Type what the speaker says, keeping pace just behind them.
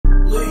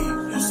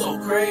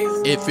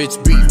crazy. If it's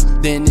beef,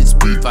 then it's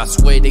beef. I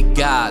swear to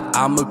God,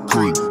 I'ma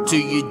creep to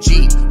your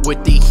Jeep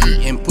with the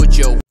heat and put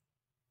your...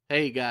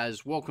 Hey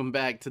guys, welcome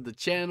back to the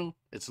channel.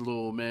 It's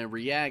Little Man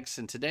Reacts,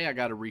 and today I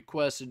got a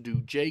request to do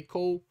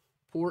JCole,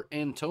 Port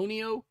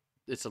Antonio.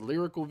 It's a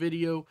lyrical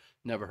video.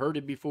 Never heard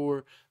it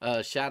before.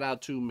 Shout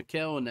out to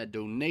Mikkel and that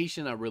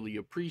donation. I really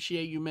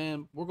appreciate you,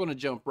 man. We're going to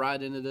jump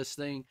right into this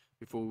thing.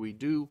 Before we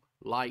do,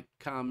 like,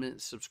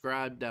 comment,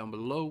 subscribe down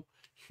below.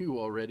 You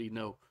already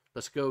know.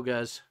 Let's go,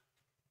 guys.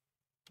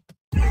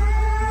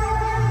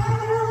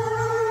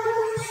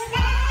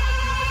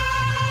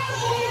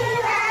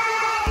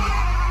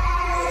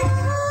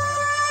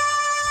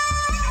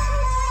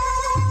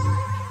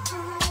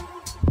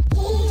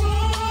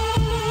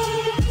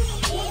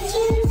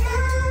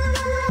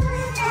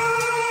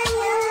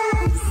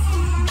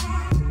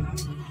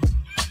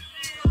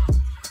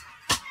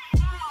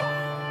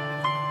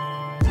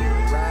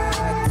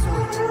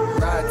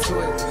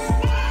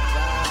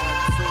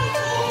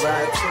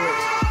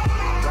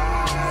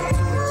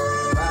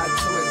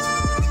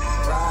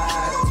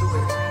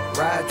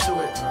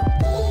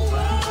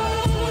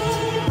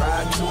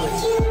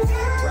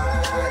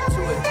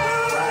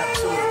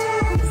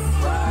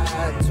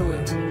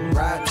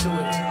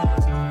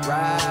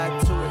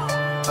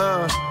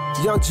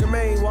 Young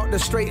Jermaine walked the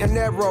straight and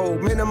narrow,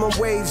 minimum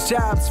wage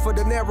jobs for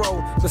the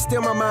narrow, but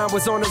still my mind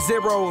was on the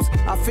zeros.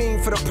 I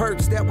fiend for the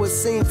perks that was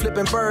seen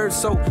flipping birds,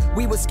 so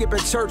we was skipping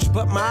church,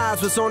 but my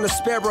eyes was on the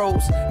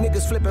sparrows.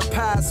 Niggas flipping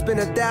pies,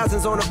 spending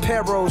thousands on a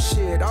payroll.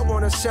 Shit, I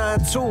wanna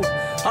shine too,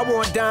 I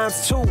want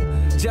dimes too.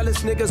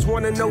 Jealous niggas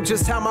wanna know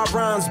just how my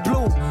rhymes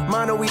blew.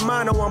 Mono y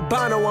mono, I'm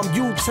Bono, I'm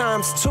you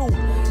times two.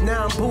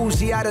 Now I'm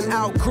bougie, I done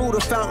outgrew the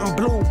fountain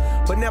blue,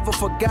 but never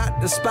forgot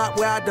the spot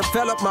where I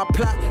developed my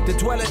plot. To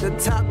dwell at the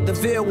top, the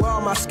veil where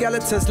all my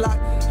skeletons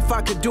locked. If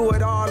I could do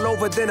it all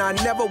over, then I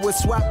never would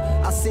swap.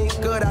 I seen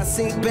good, I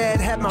seen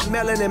bad, had my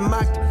melanin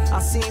mocked. I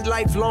seen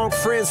lifelong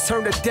friends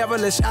turn to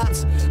devilish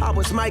ops. I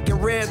was Mike in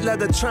red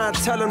leather trying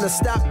to tell them to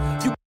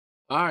stop.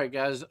 Alright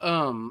guys,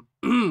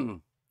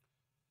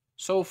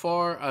 so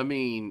far, I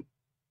mean,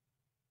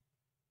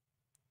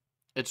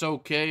 it's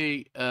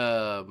okay.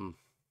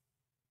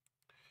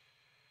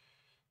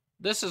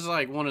 This is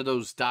like one of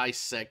those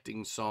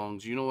dissecting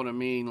songs, you know what I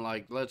mean?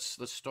 Like, let's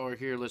start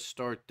here, let's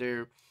start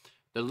there.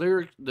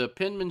 The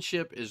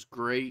penmanship is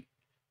great,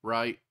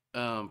 right?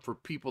 For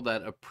people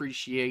that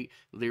appreciate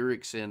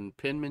lyrics and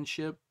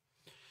penmanship.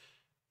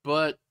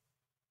 But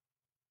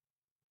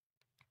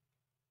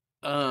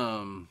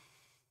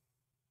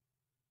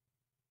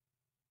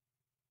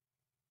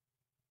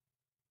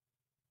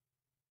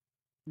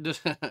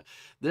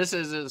this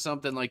isn't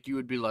something like you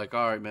would be like,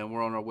 all right, man,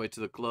 we're on our way to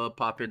the club,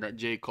 pop in that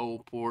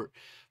JCole Port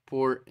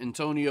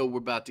Antonio, we're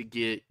about to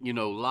get, you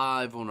know,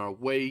 live on our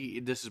way.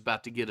 This is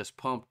about to get us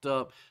pumped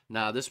up.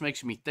 Nah, this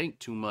makes me think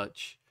too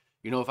much.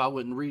 You know, if I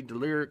wouldn't read the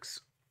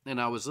lyrics and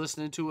I was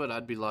listening to it,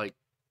 I'd be like,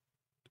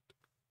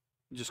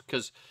 just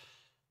because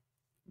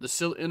the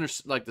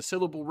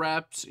syllable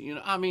raps, you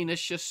know, I mean,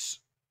 it's just,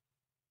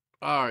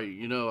 all right,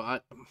 you know, I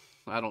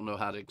don't know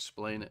how to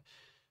explain it.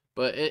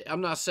 But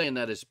I'm not saying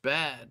that it's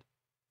bad.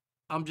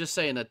 I'm just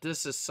saying that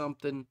this is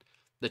something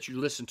that you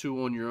listen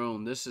to on your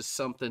own. This is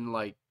something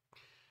like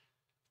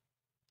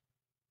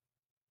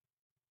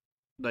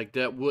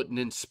that wouldn't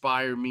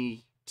inspire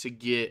me to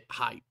get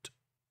hyped.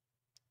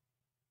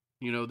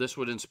 You know, this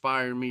would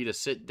inspire me to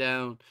sit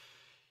down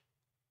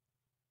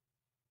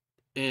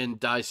and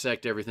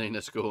dissect everything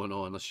that's going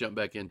on. Let's jump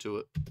back into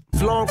it.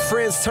 Long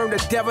friends turn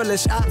to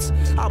devilish ops.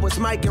 I was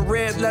Mike in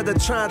red leather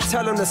trying to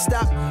tell him to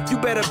stop. You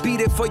better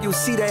beat it for you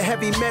see that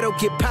heavy metal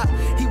get popped.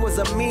 He was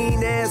a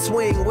mean ass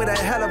wing with a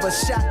hell of a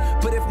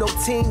shot, but if no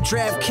team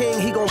draft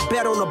king, he gon'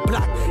 bet on the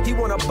block. He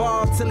wanna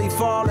ball till he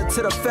fall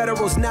until the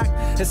federals knock,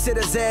 and sit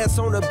his ass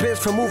on the bench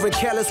for moving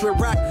careless with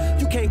rock.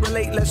 You can't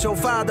relate unless your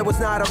father was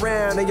not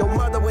around and your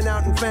mother went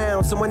out and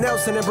found someone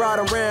else and then brought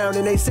around,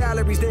 and they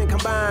salaries didn't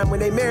combine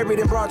when they married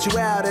and brought you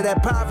out of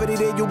that poverty.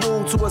 Then you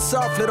moved to a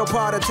soft little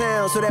part of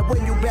town, so that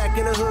when you back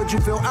in the hood,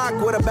 you feel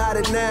awkward about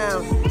it now.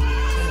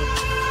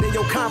 Then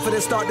your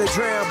confidence start to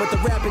drown, but the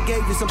rapping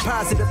gave you some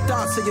positive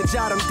thoughts, so you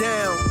jot them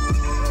down.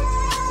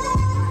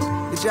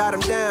 You jot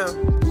them down.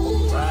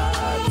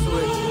 Ride to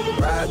it,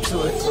 ride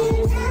to it,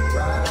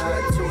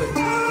 ride to it,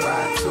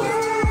 ride to it,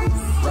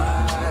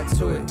 ride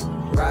to it,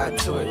 ride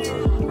to it,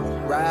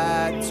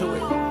 ride to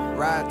it,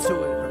 ride to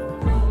it.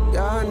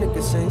 Y'all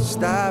niggas ain't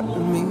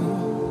stopping me.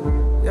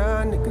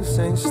 Y'all niggas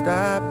ain't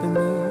stopping me.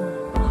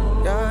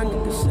 Y'all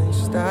niggas ain't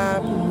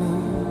stopping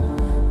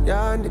me.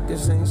 Y'all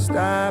niggas ain't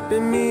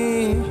stopping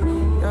me.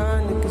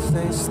 Y'all niggas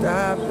ain't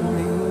stopping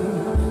me.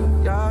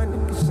 Y'all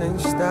niggas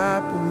ain't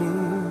stopping me.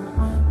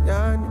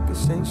 Y'all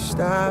niggas ain't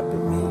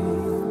stopping me.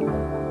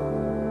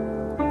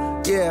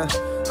 Yeah.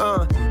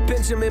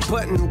 Benjamin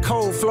Button,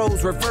 cold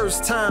flows, reverse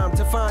time.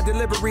 To find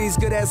deliveries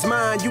good as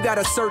mine, you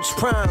gotta search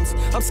primes.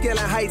 I'm scaling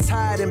heights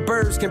higher than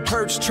birds can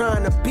perch,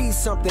 trying to be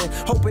something,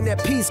 hoping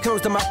that peace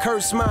comes to my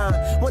cursed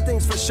mind. One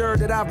thing's for sure,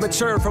 that I've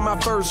matured from my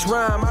first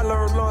rhyme. I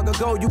learned long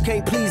ago, you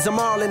can't please them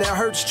all, and it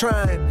hurts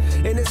trying.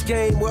 In this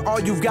game where all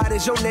you've got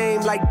is your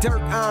name, like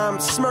Dirk, I'm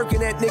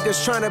smirking at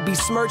niggas trying to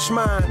besmirch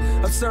mine.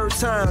 Absurd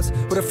times,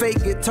 where the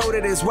fake get told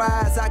it is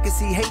wise. I can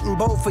see hate in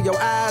both of your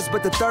eyes,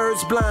 but the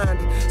third's blind.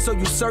 So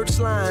you search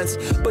lines,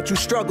 but you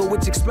struggle,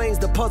 which explains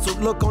the puzzled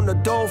look on the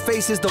dull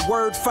faces the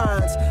word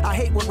finds. I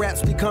hate when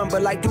raps become,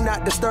 but like do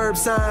not disturb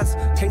signs.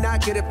 Can't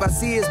knock it if I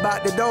see it's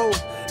about the dough.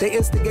 They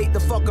instigate the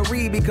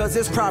fuckery because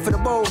it's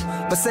profitable.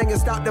 But singing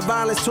stop the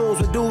violence tunes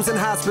with dudes in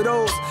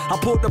hospitals. I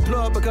pulled the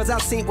plug because I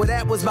seen where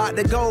that was about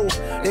to go.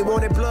 They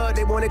wanted blood,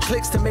 they wanted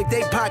clicks to make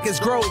their pockets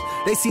grow.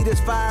 They see this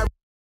fire.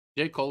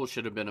 JCole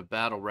should have been a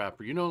battle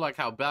rapper. You know, like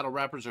how battle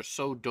rappers are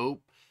so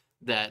dope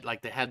that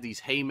like they have these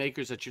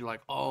haymakers that you're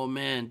like, oh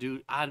man,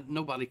 dude,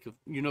 nobody could,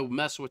 you know,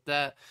 mess with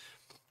that.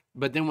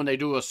 But then when they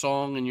do a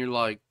song and you're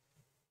like,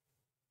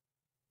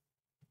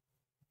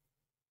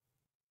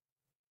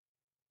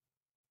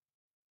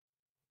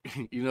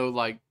 you know,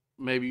 like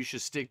maybe you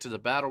should stick to the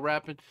battle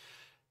rapping.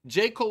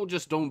 JCole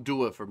just don't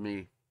do it for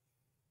me.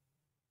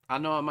 I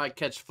know I might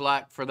catch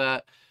flack for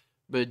that,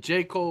 but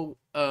JCole,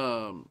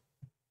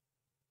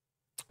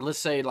 let's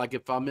say like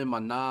if I'm in my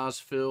Nas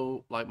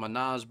feel, like my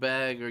Nas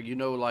bag, or you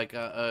know, like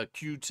a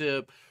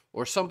Q-tip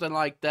or something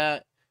like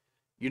that,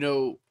 you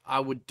know, I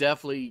would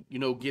definitely, you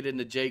know, get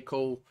into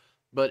JCole.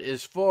 But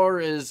as far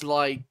as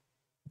like,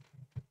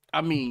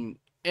 I mean,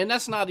 and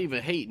that's not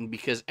even hating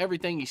because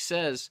everything he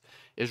says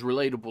is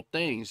relatable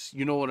things.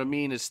 You know what I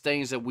mean? It's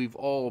things that we've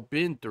all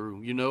been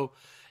through, you know?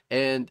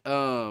 And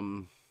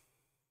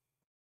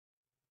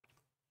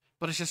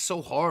but it's just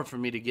so hard for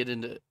me to get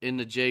into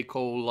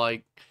JCole,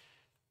 like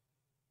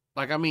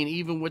I mean,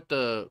 even with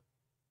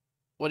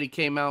what he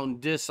came out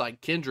and dissed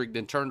like Kendrick,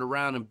 then turned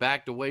around and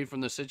backed away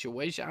from the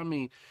situation. I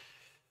mean,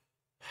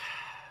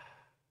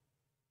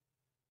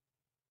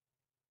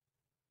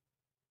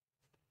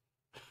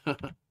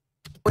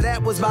 Where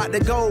that was about to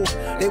go.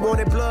 They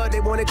wanted blood,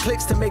 they wanted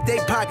clicks to make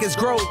their pockets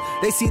grow.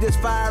 They see this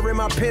fire in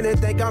my pen and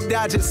think I'm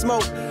dodging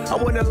smoke. I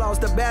wouldn't have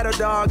lost the battle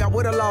dog, I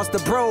would have lost the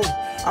bro.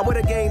 I would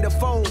have gained a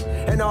phone,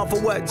 and all for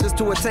what? Just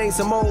to attain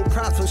some old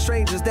props from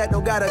strangers that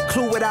don't got a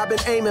clue what I've been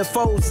aiming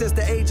for since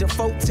the age of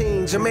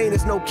 14. Jermaine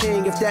is no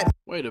king if that.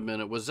 Wait a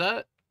minute, was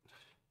that?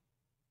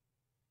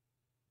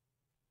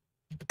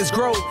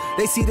 Grow.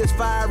 They see this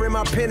fire in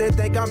my pen and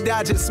think I'm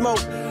dodging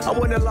smoke. I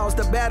wouldn't have lost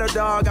the battle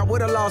dog, I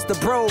would have lost the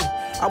bro.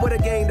 I would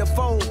have gained a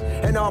phone,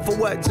 and all for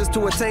what? Just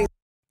to attain.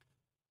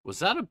 Was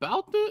that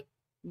about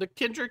the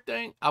Kendrick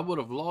thing? I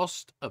wouldn't have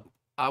lost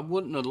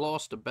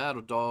the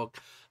battle dog.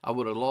 I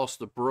would have lost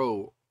the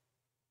bro.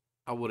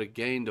 I would have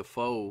gained a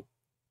foe.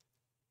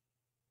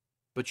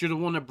 But you're the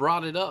one that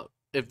brought it up.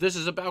 If this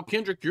is about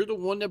Kendrick, you're the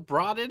one that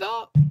brought it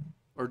up.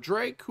 Or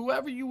Drake,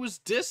 whoever you was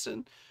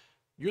dissing,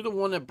 you're the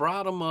one that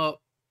brought him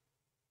up.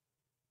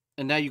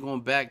 And now you're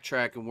going to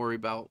backtrack and worry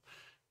about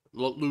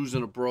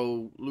losing a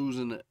bro,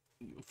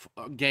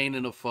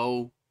 gaining a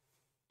foe.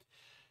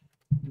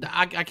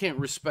 I can't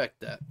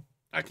respect that.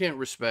 I can't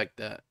respect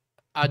that.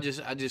 I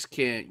just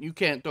can't. You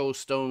can't throw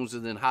stones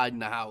and then hide in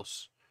the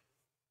house.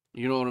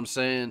 You know what I'm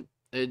saying?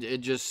 It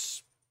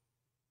just,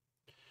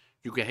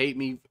 you can hate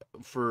me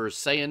for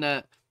saying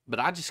that, but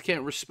I just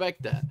can't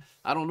respect that.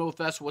 I don't know if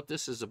that's what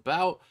this is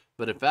about,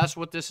 but if that's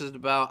what this is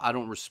about, I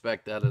don't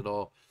respect that at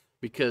all,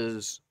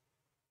 because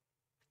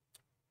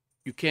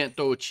you can't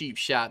throw a cheap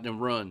shot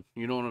and run.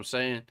 You know what I'm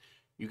saying?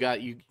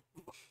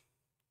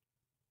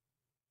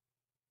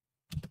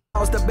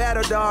 Lost the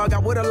battle dog, I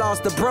would have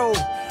lost the bro.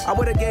 I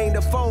would have gained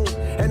a phone,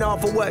 and all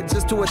for what?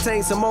 Just to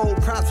attain some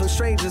old props from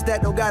strangers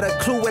that don't got a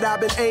clue what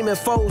I've been aiming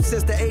for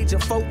since the age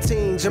of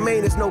 14.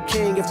 Jermaine is no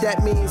king if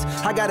that means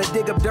I gotta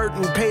dig up dirt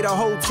and pay the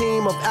whole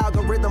team of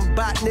algorithm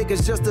bot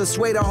niggas just to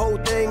sway the whole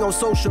thing on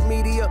social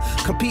media,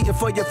 competing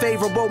for your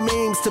favorable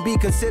memes to be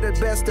considered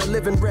best to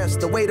live and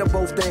rest. The weight of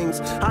both things.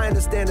 I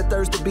understand the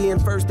thirst of being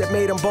first that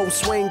made them both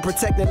swing,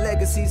 protecting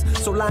legacies.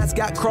 So lines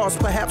got crossed,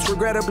 perhaps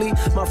regrettably.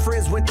 My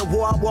friends went to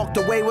war, I walked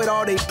away with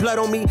all they blood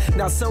on me.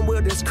 Now some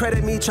will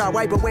discredit me, try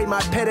wipe away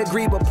my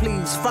pedigree, but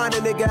please find a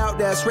nigga out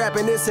that's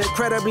rapping this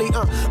incredibly.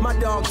 My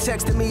dog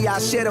texted me, I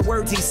share the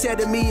words he said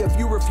to me. If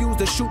you refuse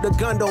to shoot the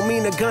gun, don't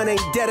mean the gun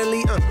ain't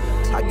deadly.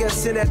 I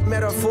guess in that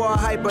metaphor,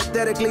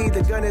 hypothetically,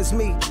 the gun is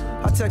me.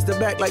 I texted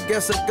back like,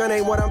 guess a gun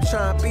ain't what I'm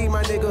trying to be,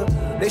 my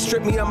nigga. They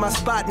stripped me of my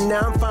spot and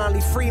now I'm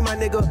finally free, my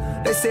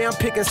nigga. They say I'm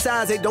picking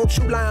sides, they don't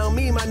you lie on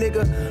me, my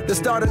nigga. To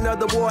start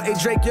another war, hey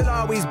Drake, you'll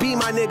always be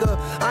my nigga.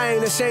 I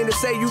ain't ashamed to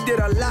say you did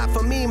a lot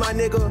for me, my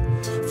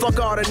nigga. Fuck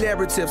all the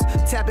narratives.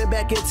 Tapping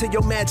back into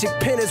your magic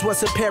pen is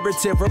what's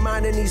imperative.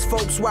 Reminding these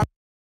folks why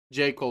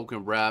JCole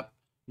can rap.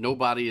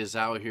 Nobody is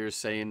out here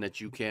saying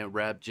that you can't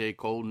rap,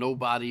 JCole.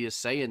 Nobody is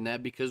saying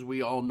that, because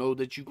we all know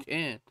that you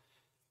can.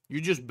 You're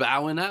just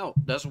bowing out.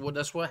 That's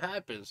what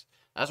happens.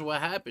 That's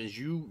what happens.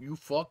 You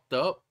fucked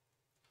up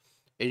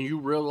and you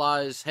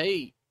realize,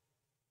 hey,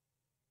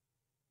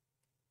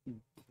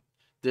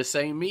 this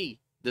ain't me.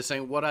 This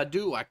ain't what I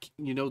do.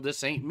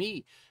 This ain't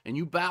me. And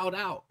you bowed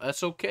out.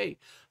 That's okay.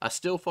 I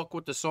still fuck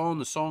with the song.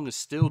 The song is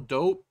still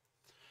dope.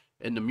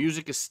 And the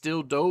music is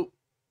still dope.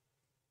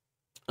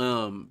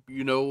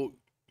 You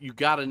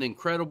got an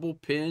incredible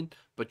pen,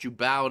 but you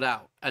bowed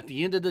out. At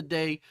the end of the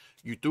day,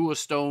 you threw a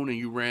stone and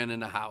you ran in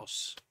the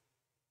house.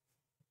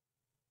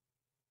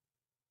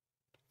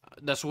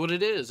 That's what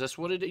it is. That's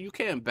what it is. You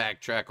can't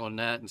backtrack on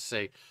that and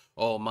say,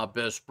 oh, my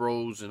best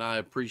bros, and I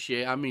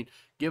appreciate. I mean,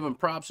 giving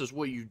props is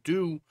what you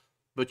do,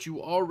 but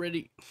you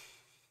already.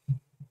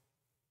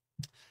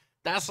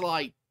 That's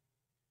like.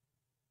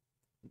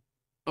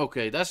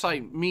 Okay, that's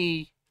like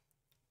me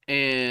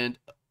and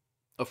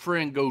a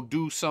friend go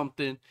do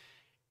something,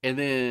 and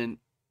then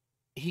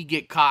he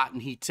get caught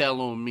and he tell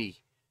on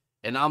me,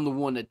 and I'm the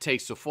one that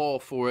takes the fall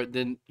for it.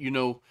 Then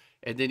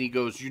and then he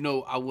goes,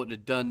 I wouldn't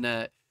have done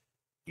that.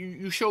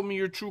 You showed me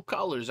your true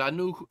colors. I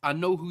know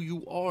who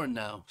you are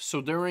now. So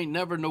there ain't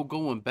never no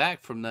going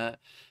back from that.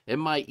 It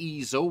might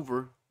ease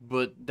over,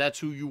 but that's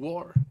who you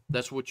are.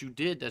 That's what you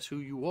did. That's who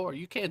you are.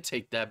 You can't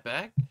take that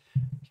back.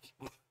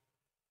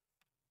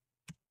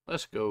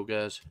 Let's go,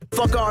 guys.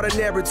 Fuck all the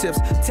narratives.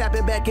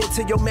 Tapping back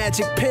into your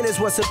magic pen is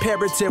what's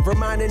imperative.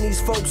 Reminding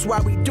these folks why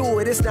we do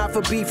it. It's not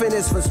for beefing,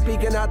 it's for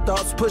speaking our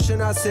thoughts,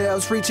 pushing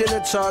ourselves, reaching the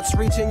charts,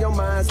 reaching your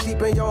minds,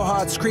 deep in your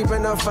hearts,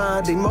 creeping to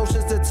find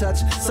emotions to touch,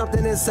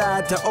 something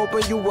inside to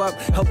open you up,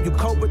 help you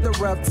cope with the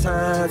rough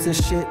times and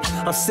shit.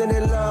 I'm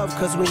sending love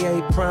cause we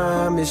ain't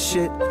prime and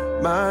shit.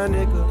 My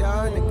nigga,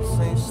 y'all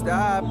niggas ain't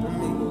stopping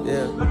me.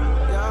 Yeah,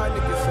 y'all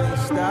niggas ain't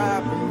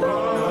stopping me.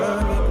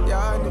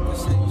 Y'all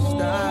niggas ain't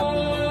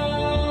stopping me.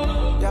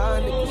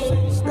 Y'all niggas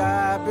ain't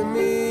stopping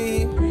me.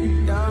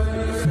 Y'all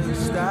niggas ain't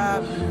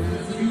stopping me.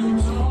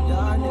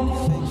 Y'all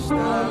niggas ain't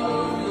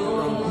stopping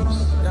me.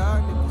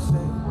 Y'all niggas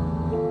ain't.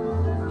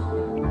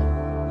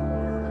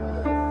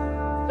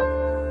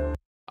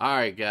 All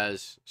right,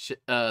 guys.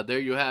 There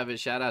you have it.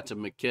 Shout out to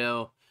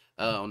Mikkel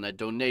on that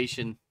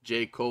donation.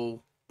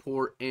 JCole,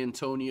 Port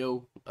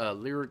Antonio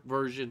lyric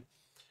version.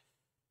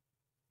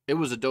 It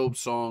was a dope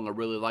song. I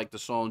really like the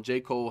song.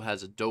 JCole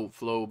has a dope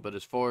flow, but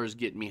as far as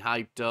getting me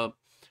hyped up,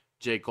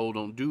 JCole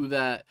don't do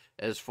that.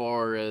 As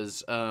far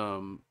as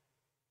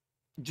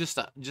just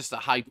a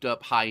hyped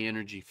up, high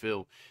energy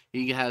feel.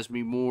 He has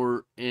me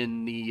more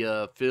in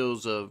the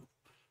feels of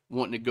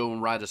wanting to go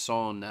and write a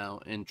song now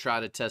and try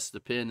to test the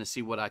pen and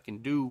see what I can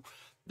do.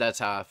 That's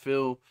how I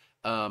feel.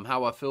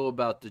 How I feel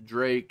about the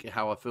Drake,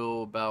 how I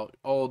feel about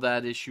all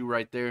that issue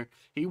right there.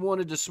 He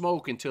wanted to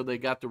smoke until they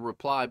got the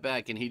reply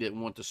back, and he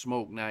didn't want to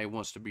smoke. Now he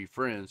wants to be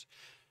friends.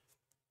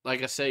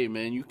 Like I say,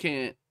 man, you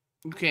can't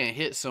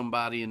hit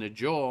somebody in the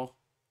jaw,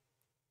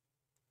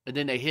 and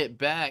then they hit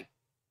back,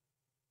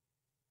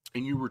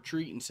 and you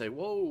retreat and say,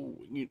 whoa,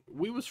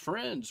 we was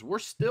friends. We're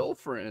still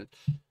friends.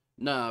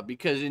 Nah,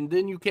 because and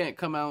then you can't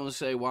come out and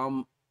say,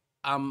 well,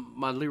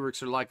 my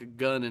lyrics are like a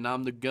gun and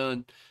I'm the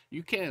gun.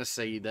 You can't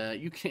say that.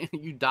 You can't.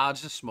 You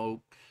dodge the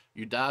smoke.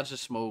 You dodge the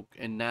smoke,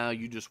 and now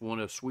you just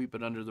want to sweep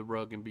it under the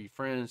rug and be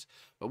friends.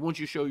 But once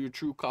you show your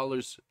true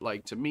colors,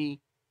 like to me,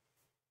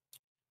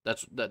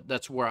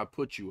 that's where I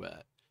put you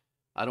at.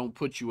 I don't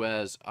put you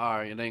as, all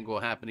right, it ain't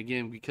gonna happen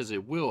again, because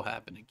it will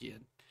happen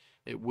again.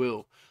 It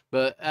will.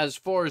 But as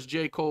far as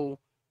JCole,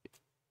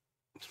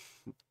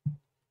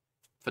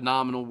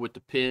 phenomenal with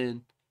the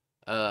pen,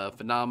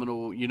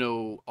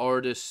 phenomenal,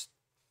 artist.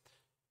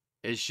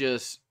 It's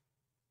just,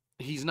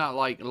 he's not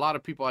like a lot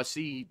of people I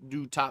see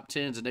do top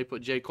 10s and they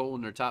put JCole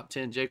in their top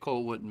 10.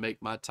 JCole wouldn't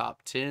make my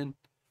top 10.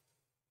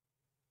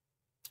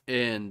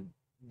 And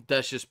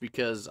that's just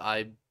because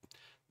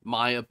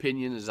my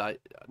opinion is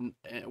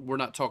we're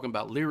not talking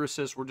about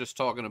lyricists. We're just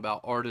talking about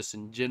artists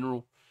in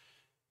general.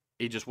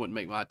 He just wouldn't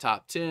make my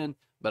top 10.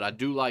 But I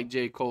do like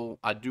JCole.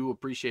 I do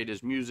appreciate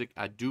his music.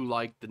 I do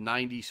like the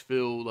 90s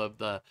feel of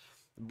the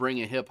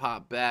bringing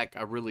hip-hop back.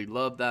 I really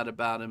love that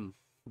about him.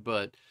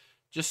 But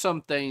just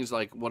some things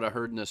like what I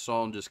heard in this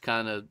song just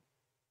kind of,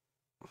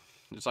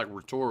 it's like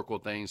rhetorical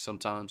things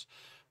sometimes.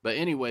 But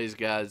anyways,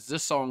 guys,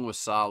 this song was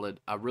solid.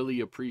 I really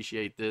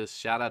appreciate this.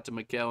 Shout out to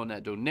Mikkel and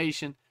that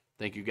donation.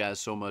 Thank you guys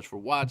so much for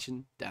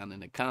watching. Down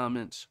in the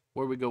comments.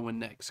 Where we going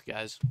next,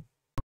 guys?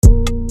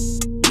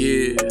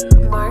 Yeah.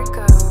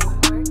 Marco.